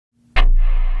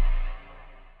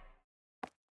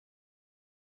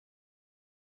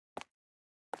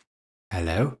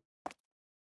Hello?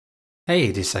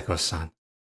 Hey, Disako-san.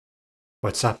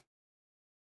 What's up?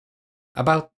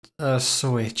 About,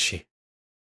 Soichi.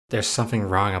 There's something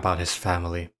wrong about his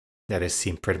family. They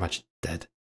seem pretty much dead.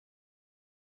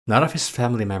 None of his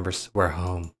family members were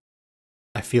home.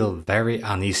 I feel very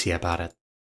uneasy about it.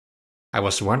 I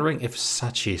was wondering if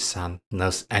Sachi-san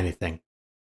knows anything.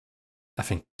 I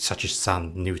think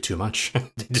Sachi-san knew too much.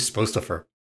 They disposed of her.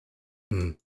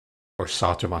 Or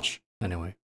saw too much,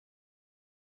 anyway.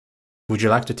 Would you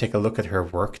like to take a look at her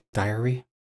work diary?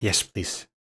 Yes, please.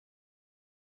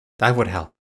 That would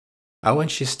help. Oh, and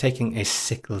she's taking a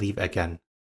sick leave again.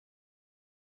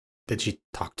 Did she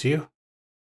talk to you?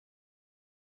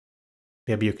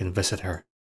 Maybe you can visit her.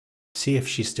 See if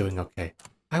she's doing okay.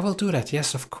 I will do that,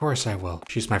 yes, of course I will.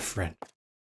 She's my friend.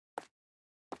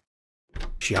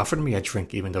 She offered me a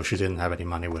drink even though she didn't have any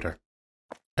money with her.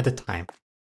 At the time.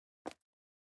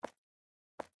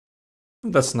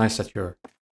 That's nice that you're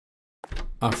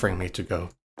offering me to go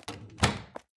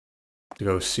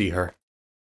see her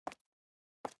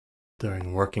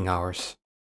during working hours.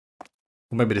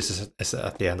 Or maybe this is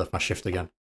at the end of my shift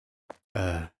again.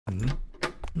 You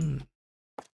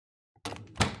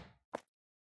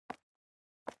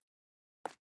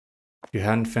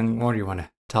have anything more you want to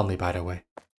tell me, by the way?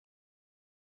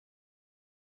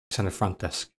 It's on the front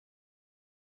desk.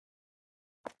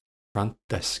 Front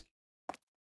desk.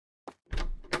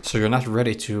 So you're not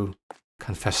ready to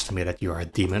confess to me that you are a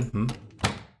demon,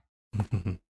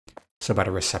 So by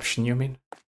the reception, you mean?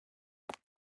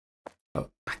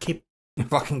 Oh, I keep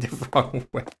walking the wrong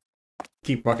way.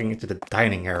 Keep walking into the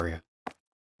dining area.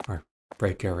 Or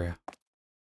break area.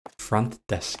 Front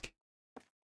desk.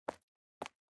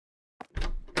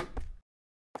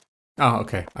 Oh,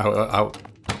 okay. I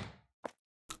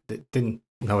didn't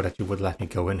know that you would let me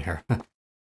go in here.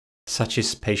 Such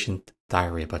is patient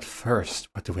diary, but first,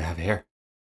 what do we have here?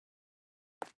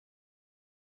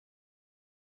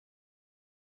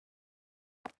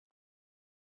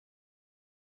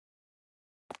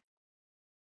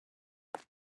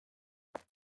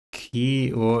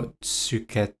 Ki o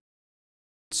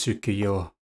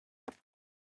tsukuyo.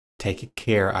 Take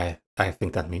care, I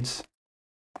think that means.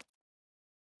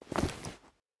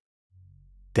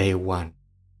 Day 1.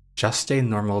 Just a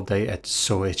normal day at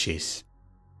Soichi's.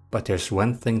 But there's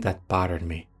one thing that bothered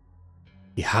me.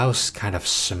 The house kind of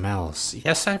smells.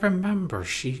 Yes, I remember.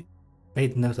 She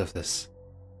made note of this.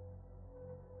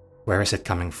 Where is it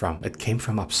coming from? It came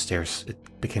from upstairs.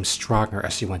 It became stronger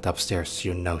as you went upstairs,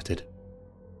 you noted.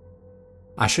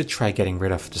 I should try getting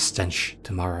rid of the stench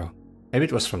tomorrow. Maybe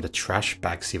it was from the trash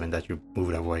bags even that you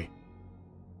moved away.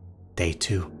 Day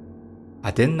 2.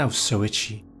 I didn't know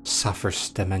Soichi suffers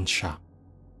dementia.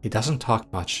 He doesn't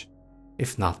talk much,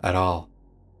 if not at all.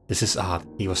 This is odd.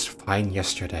 He was fine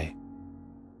yesterday.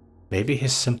 Maybe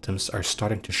his symptoms are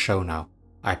starting to show now.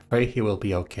 I pray he will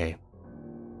be okay.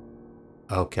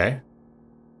 Okay.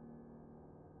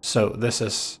 So this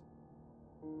is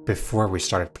before we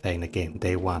started playing the game.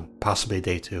 Day 1, possibly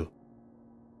day 2.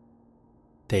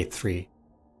 Day 3.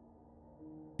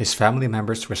 His family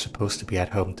members were supposed to be at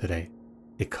home today.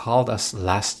 They called us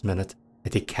last minute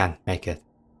that he can't make it.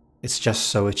 It's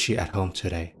just Soichi at home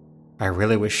today. I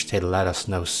really wish they'd let us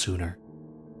know sooner.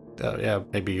 Yeah,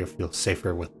 maybe you feel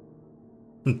safer with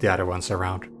the other ones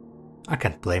around. I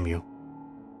can't blame you.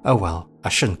 Oh well, I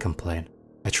shouldn't complain.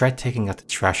 I tried taking out the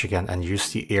trash again and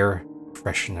used the air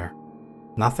freshener.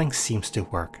 Nothing seems to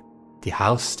work. The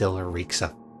house still reeks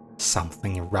of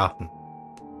something rotten.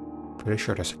 Pretty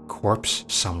sure there's a corpse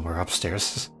somewhere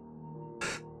upstairs.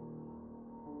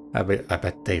 I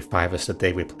bet day 5 is the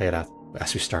day we played at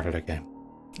as we started the game.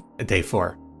 Day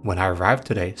 4. When I arrived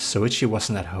today, Soichi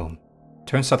wasn't at home.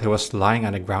 Turns out he was lying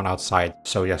on the ground outside,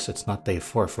 so yes, it's not day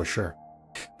 4 for sure.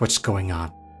 What's going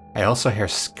on? I also hear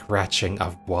scratching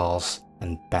of walls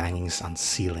and bangings on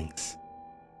ceilings.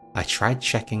 I tried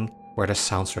checking where the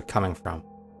sounds were coming from.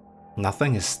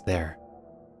 Nothing is there.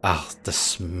 Ah, the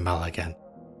smell again.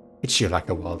 Hits you like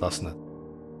a wall, doesn't it?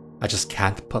 I just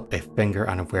can't put a finger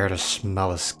on where the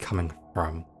smell is coming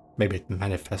from. Maybe it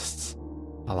manifests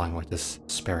along with this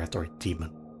spirit or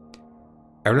demon.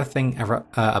 Everything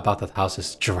about that house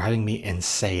is driving me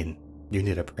insane. You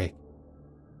need a break.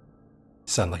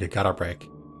 Sound like you got a break.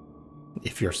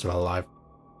 If you're still alive.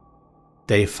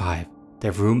 Day 5.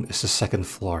 The room is the 2nd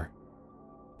floor.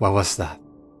 What was that?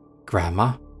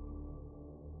 Grandma?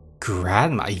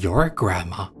 Grandma? Your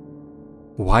grandma?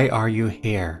 Why are you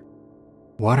here?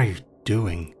 What are you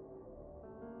doing?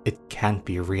 It can't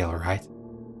be real, right?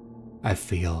 I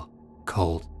feel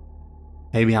cold.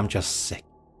 Maybe I'm just sick.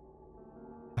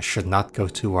 I should not go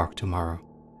to work tomorrow.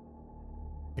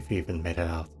 If you even made it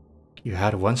out. You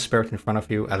had one spirit in front of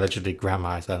you, allegedly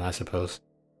Grandma, then I suppose,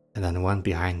 and then one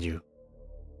behind you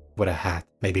with a hat.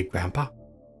 Maybe Grandpa?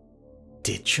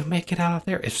 Did you make it out of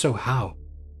there? If so, how?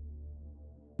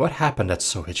 What happened at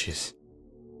Soichi's?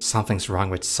 Something's wrong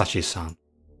with Sachi-san.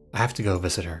 I have to go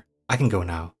visit her. I can go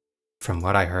now. From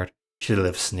what I heard, she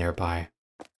lives nearby.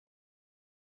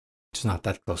 It's not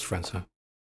that close friends, huh?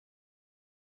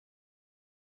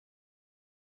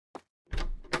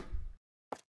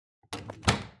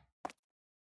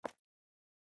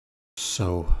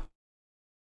 So...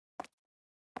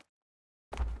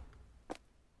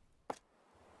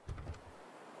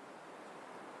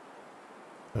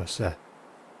 There's a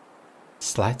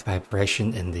slight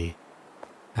vibration in the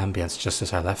ambience just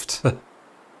as I left.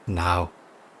 Now,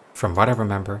 from what I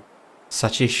remember,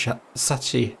 Sachi-san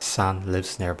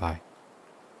lives nearby.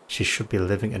 She should be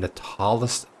living in the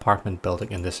tallest apartment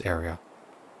building in this area.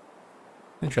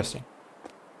 Interesting.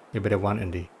 Maybe the one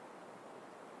in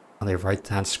on the right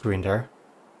hand screen there.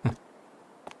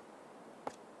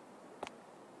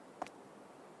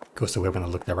 Goes away when I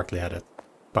look directly at it.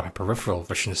 But my peripheral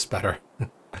vision is better.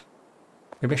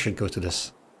 Maybe I should go to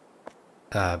this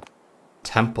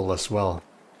temple as well.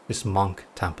 This monk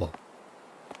temple.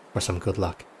 For some good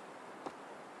luck.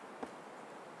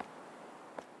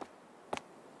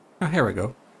 Oh, here we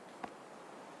go.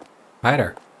 Hi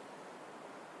there.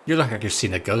 You look like you've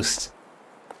seen a ghost.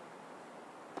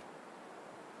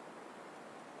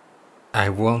 I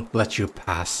won't let you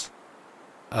pass.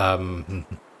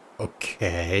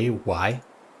 Okay, why?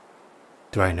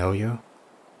 Do I know you?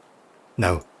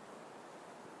 No.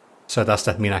 So does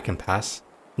that mean I can pass?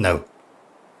 No.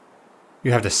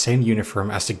 You have the same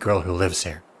uniform as the girl who lives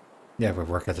here. Yeah, we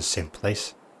work at the same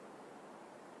place.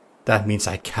 That means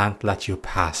I can't let you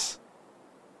pass.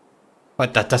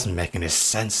 But that doesn't make any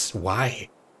sense. Why?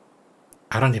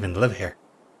 I don't even live here.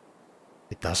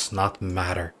 It does not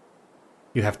matter.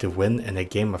 You have to win in a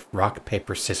game of rock,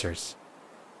 paper, scissors.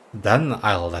 Then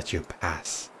I'll let you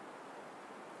pass.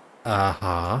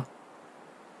 Uh-huh.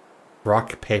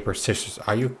 Rock, paper, scissors.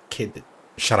 Are you kidding?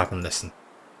 Shut up and listen.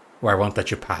 Or I won't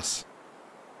let you pass.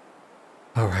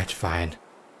 Alright, fine.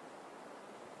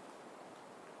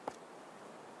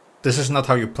 This is not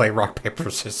how you play rock,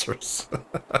 paper, scissors.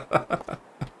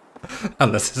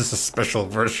 Unless this is a special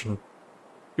version.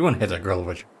 You won't hit a girl,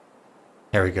 would you?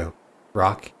 Here we go.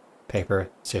 Rock, paper,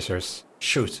 scissors,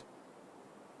 shoot.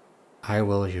 I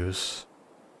will use...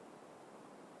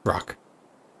 rock.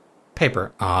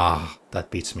 Paper. Ah, that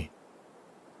beats me.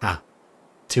 Ah,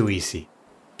 too easy.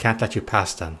 Can't let you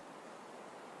pass then.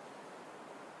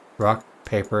 Rock,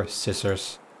 paper,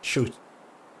 scissors, shoot.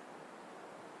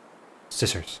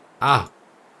 Scissors. Ah,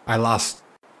 I lost.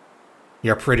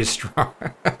 You're pretty strong.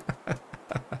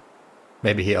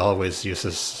 Maybe he always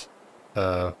uses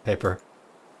paper.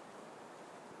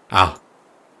 Ah,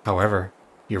 however,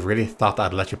 you really thought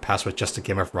I'd let you pass with just a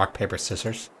game of rock, paper,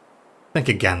 scissors? Think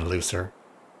again, loser.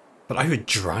 But are you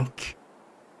drunk?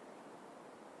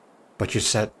 But you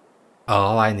said,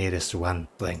 all I need is one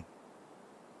thing.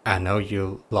 I know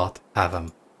you lot have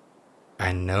 'em.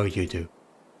 I know you do.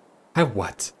 I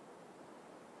what?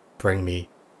 Bring me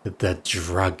the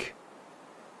drug.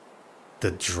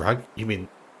 The drug? You mean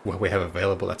what we have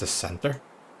available at the center?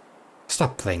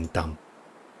 Stop playing dumb.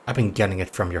 I've been getting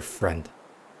it from your friend.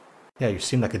 Yeah, you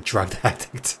seem like a drug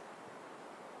addict.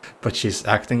 But she's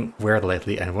acting weird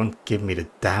lately and won't give me the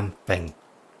damn thing.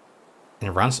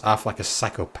 And runs off like a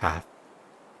psychopath.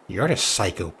 You're the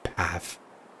psychopath.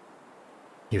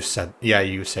 You said... yeah,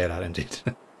 you say that indeed.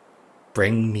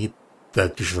 Bring me the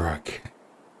drug.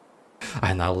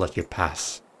 And I'll let you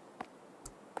pass.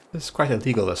 This is quite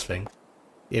illegal, this thing.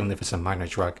 Even if it's a minor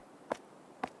drug.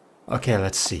 Okay,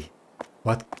 let's see.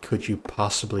 What could you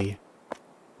possibly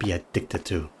be addicted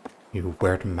to, you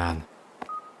weird man?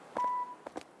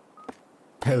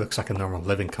 It looks like a normal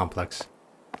living complex.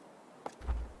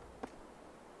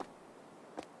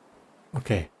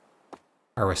 Okay.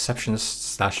 Our receptionist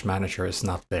slash manager is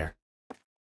not there.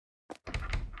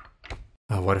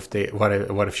 What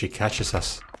if she catches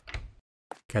us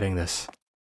getting this?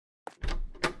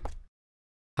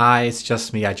 Hi, it's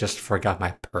just me. I just forgot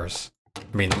my purse.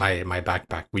 I mean, my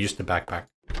backpack. We used the backpack.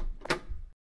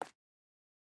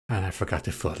 And I forgot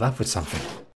to fill it up with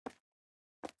something.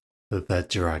 The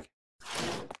drug.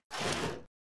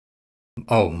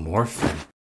 Oh, morphine.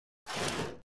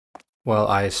 Well,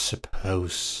 I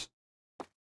suppose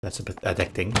that's a bit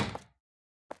addicting.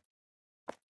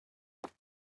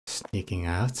 Sneaking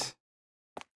out.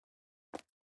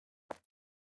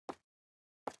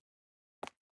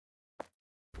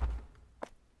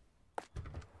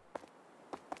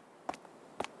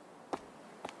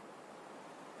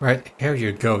 Right, here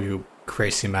you go, you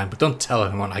crazy man, but don't tell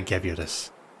anyone I gave you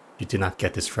this. You did not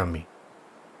get this from me.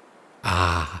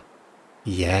 Ah,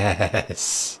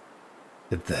 yes.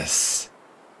 This.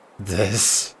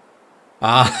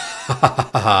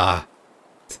 Ah,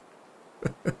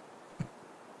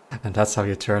 and that's how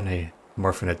you turn a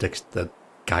morphine addicted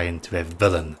guy into a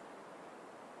villain.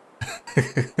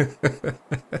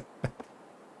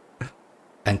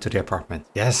 Enter the apartment.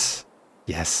 Yes.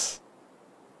 Yes.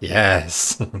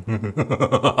 Yes.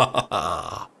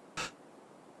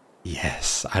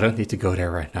 Yes. I don't need to go there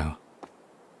right now.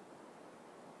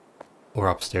 Or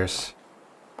upstairs.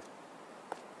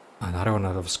 Another one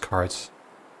of those cards.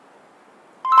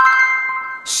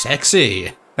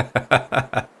 Sexy!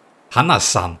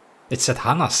 Hana-san. It said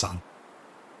Hana-san.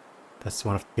 That's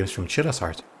one of the games from Chilla's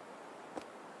art.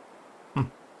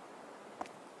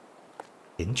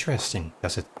 Interesting.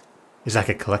 Does it is like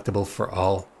a collectible for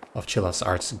all of Chilla's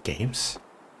art's games?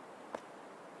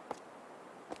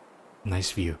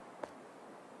 Nice view.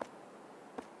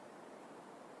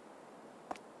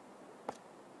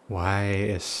 Why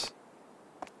is...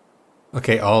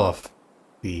 Okay, all of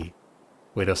the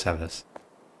widows have this.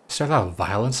 Is there a lot of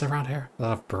violence around here? A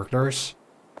lot of burglars?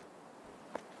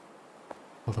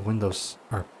 All the windows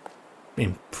are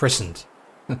imprisoned.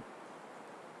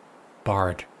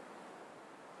 Barred.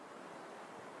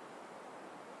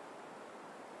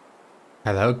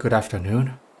 Hello, good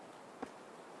afternoon.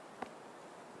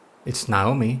 It's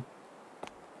Naomi.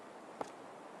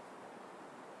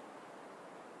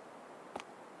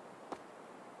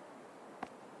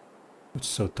 It's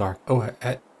so dark. Oh,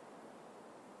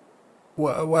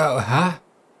 well, huh?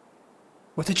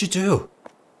 What did you do?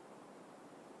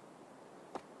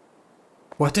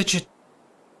 What did you...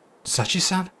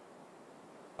 Sachi-san?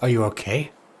 Are you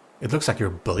okay? It looks like you're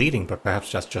bleeding, but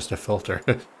perhaps that's just a filter.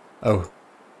 Oh,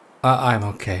 I'm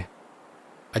okay.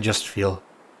 I just feel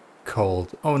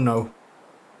cold. Oh no.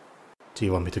 Do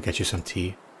you want me to get you some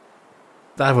tea?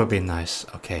 That would be nice.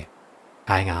 Okay,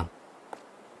 hang on.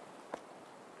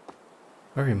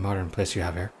 Very modern place you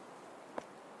have here.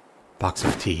 Box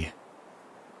of tea.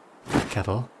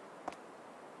 Kettle.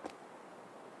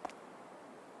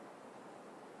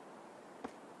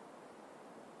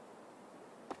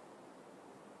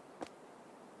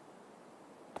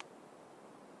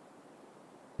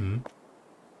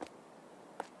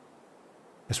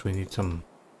 Guess we need some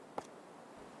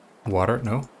water.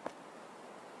 No?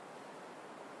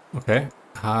 Okay.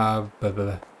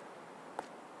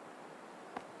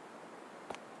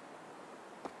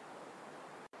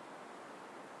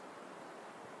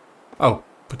 Oh,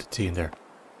 put the tea in there.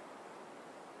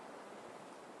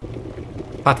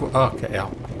 Hot okay, yeah.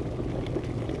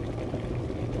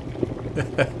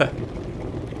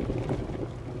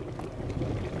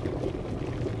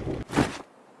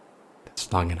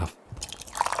 That's long enough.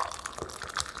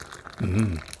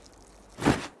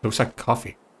 Looks like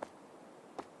coffee.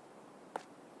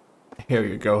 Here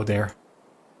you go there.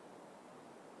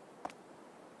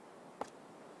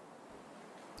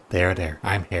 There,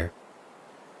 I'm here.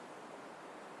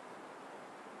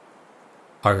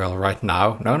 Are you alright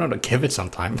now? No, give it some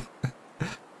time.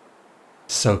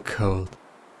 So cold.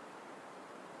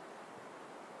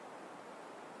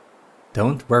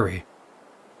 Don't worry.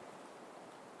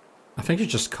 I think you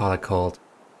just call it cold.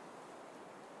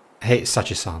 Hey,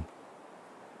 Sachi-san.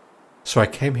 So I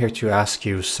came here to ask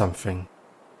you something,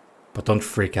 but don't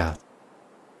freak out.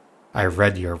 I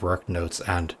read your work notes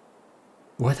and...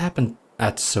 What happened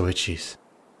at Soichi's?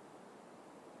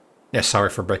 Yeah, sorry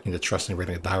for breaking the trust and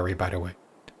reading the diary, by the way.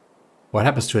 What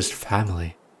happens to his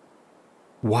family?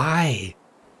 Why?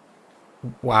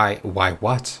 Why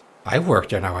what? I work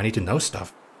there now, I need to know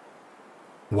stuff.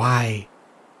 Why?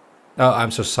 Oh,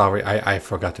 I'm so sorry, I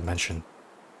forgot to mention.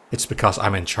 It's because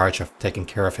I'm in charge of taking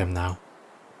care of him now.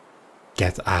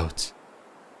 Get out.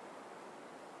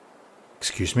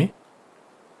 Excuse me?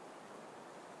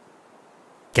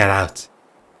 Get out.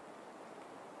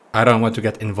 I don't want to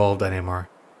get involved anymore.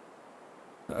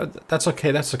 That's okay.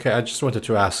 I just wanted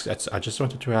to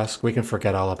ask. We can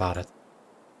forget all about it.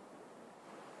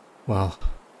 Well...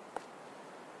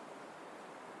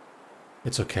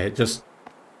 It's okay. Just...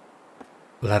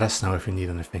 Let us know if you need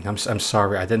anything. I'm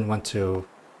sorry. I didn't want to...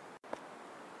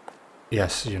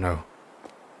 Yes, you know...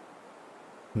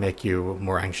 Make you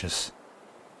more anxious.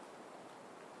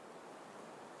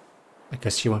 I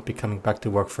guess you won't be coming back to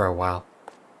work for a while.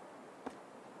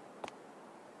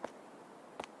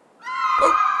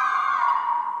 Oh!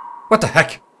 What the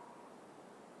heck?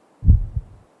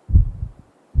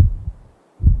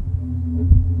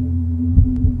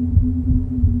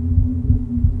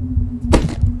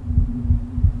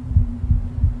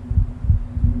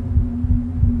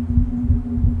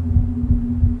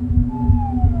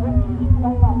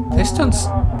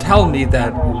 tell me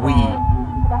that we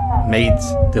made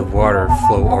the water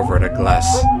flow over the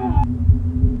glass.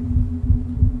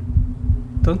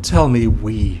 Don't tell me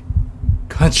we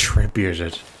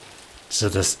contributed to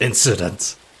this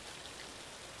incident.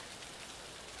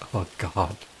 Oh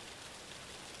God.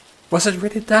 Was it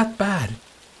really that bad?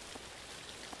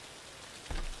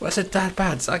 Was it that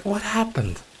bad? It's like, what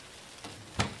happened?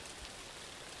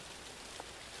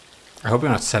 I hope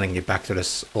you're not sending you back to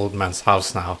this old man's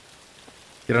house now.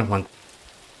 You don't want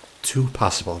 2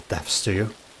 possible deaths, do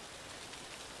you?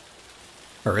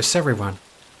 Where is everyone?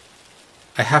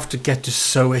 I have to get to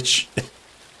Sewage.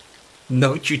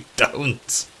 No, you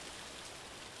don't.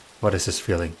 What is this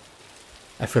feeling?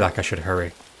 I feel like I should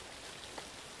hurry.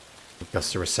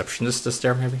 Because the receptionist is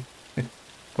there, maybe?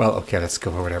 Well, okay, let's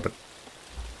go over there, but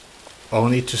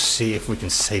only to see if we can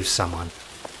save someone.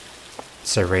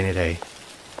 It's a rainy day.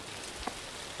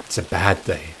 It's a bad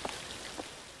day.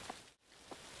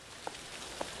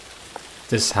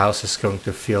 This house is going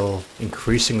to feel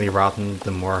increasingly rotten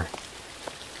the more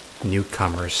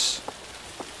newcomers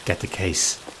get the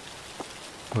case.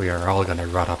 We are all gonna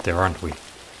rot up there, aren't we?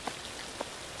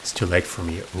 It's too late for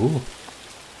me. Ooh.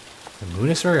 The moon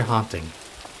is very haunting.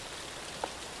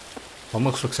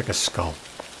 Almost looks like a skull.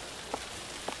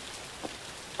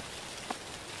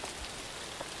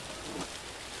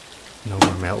 No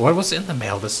more mail. What was in the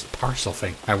mail? This parcel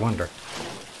thing. I wonder.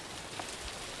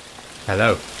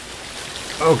 Hello.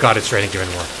 Oh God, it's raining even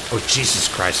more. Oh Jesus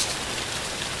Christ.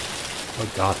 Oh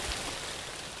God.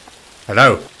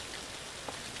 Hello.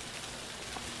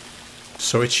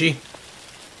 Soichi?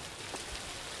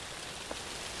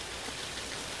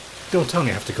 Don't tell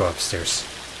me I have to go upstairs.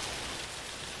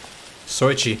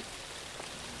 Soichi.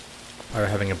 Are you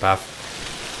having a bath?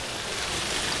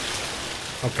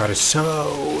 Oh God, it's so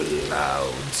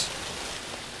loud.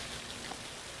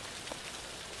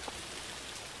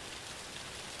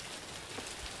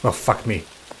 Oh, fuck me.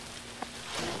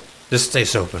 This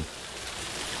stays open.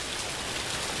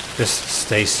 This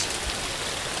stays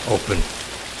open.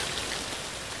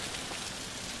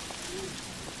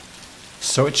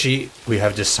 Soichi, we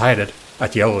have decided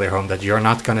at the elderly home that you're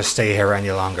not gonna stay here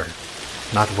any longer.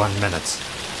 Not 1 minute.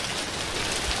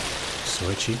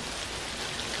 Soichi?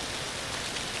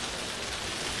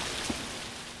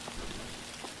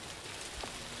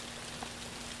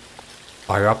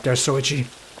 Are you up there, Soichi?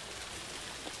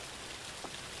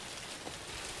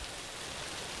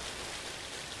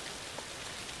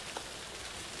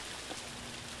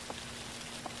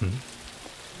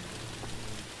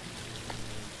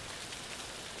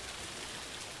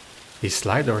 These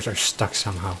slide doors are stuck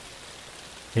somehow.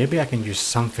 Maybe I can use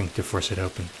something to force it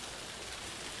open.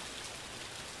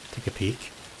 Take a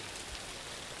peek.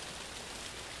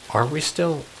 Are we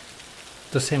still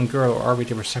the same girl, or are we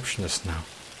the receptionist now?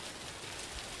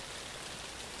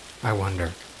 I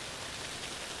wonder.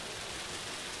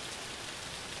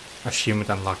 Assume it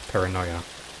unlocked paranoia.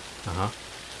 Uh-huh.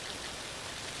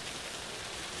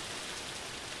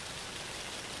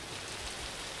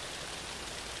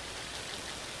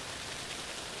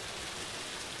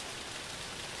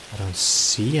 I don't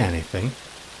see anything.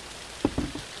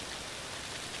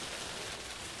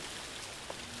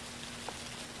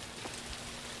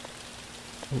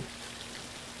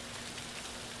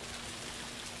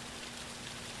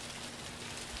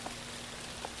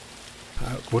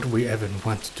 Oh. Would we even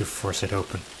want to force it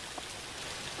open?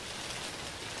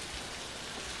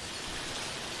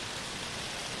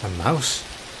 A mouse?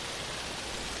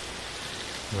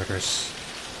 Where there's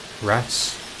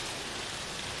rats.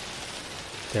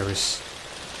 There is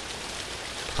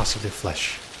possibly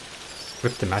flesh.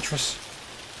 Rip the mattress?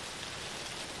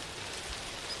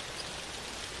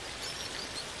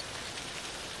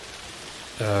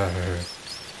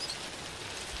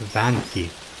 Van key.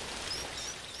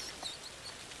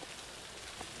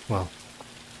 Well,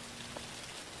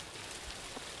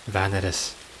 van it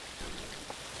is.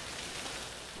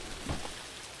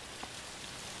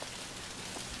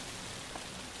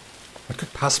 What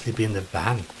could possibly be in the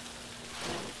van?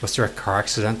 Was there a car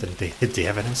accident and they hid the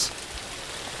evidence?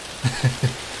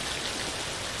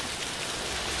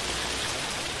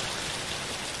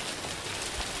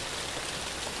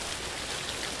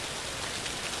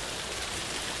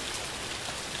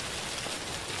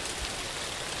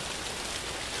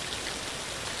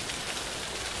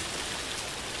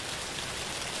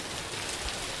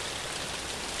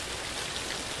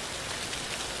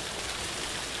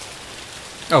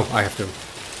 Oh, I have to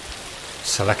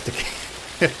select the key.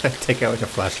 Take out the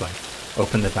flashlight.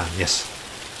 Open the van, yes.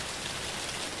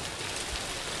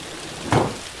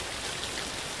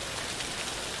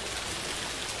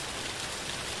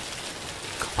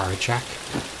 Car jack.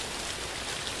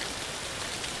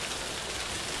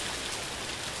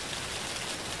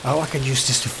 Oh, I can use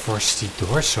this to force the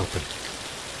doors open.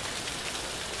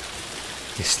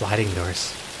 These sliding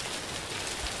doors.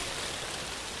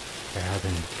 There have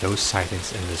been ghost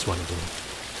sightings in this one room.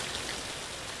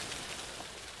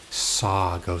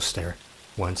 Saw a ghost there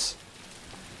once.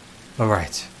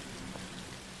 Alright.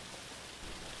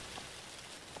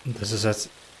 This is it.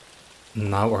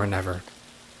 Now or never.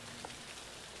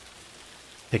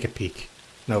 Take a peek.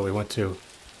 No, we want to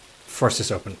force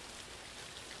this open.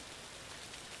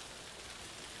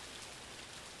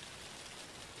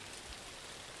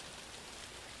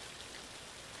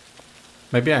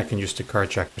 Maybe I can use the car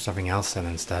jack for something else then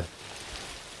instead.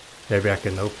 Maybe I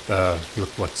can look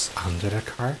what's under the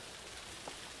car.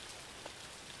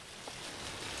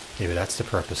 Maybe that's the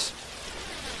purpose.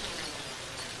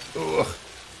 Ugh.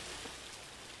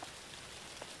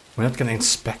 We're not gonna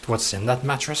inspect what's in that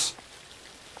mattress?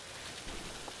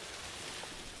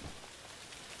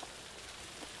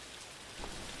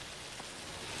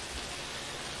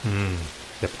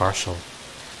 The parcel.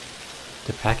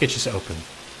 The package is open.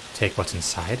 Take what's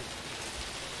inside.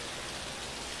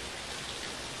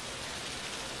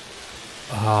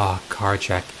 Ah, car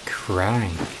jack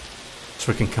crank.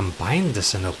 So we can combine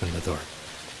this and open the door.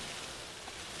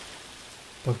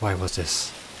 But why was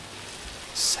this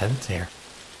sent here?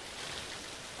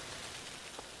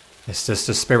 Is this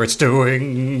the spirit's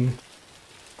doing?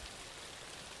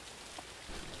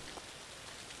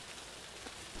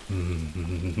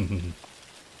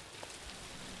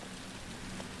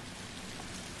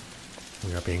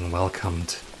 We are being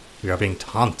welcomed. We are being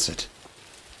taunted.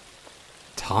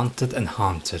 Taunted and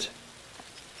haunted.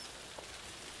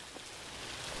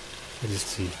 At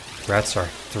least the rats are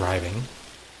thriving.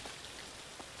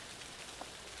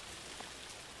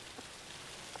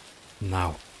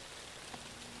 Now.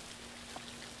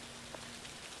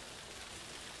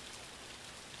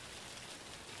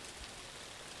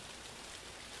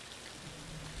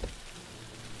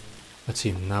 Let's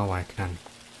see, now I can.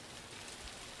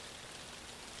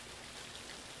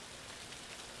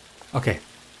 Okay,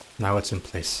 now it's in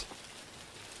place.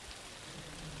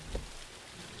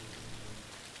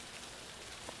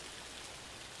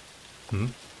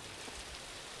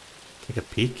 Take a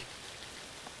peek.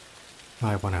 Now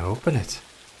I want to open it.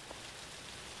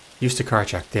 Use the car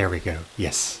jack, there we go,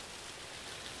 yes.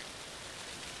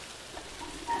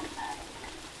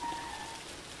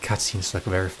 Cutscenes look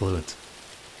very fluid.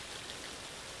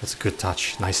 That's a good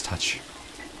touch, nice touch.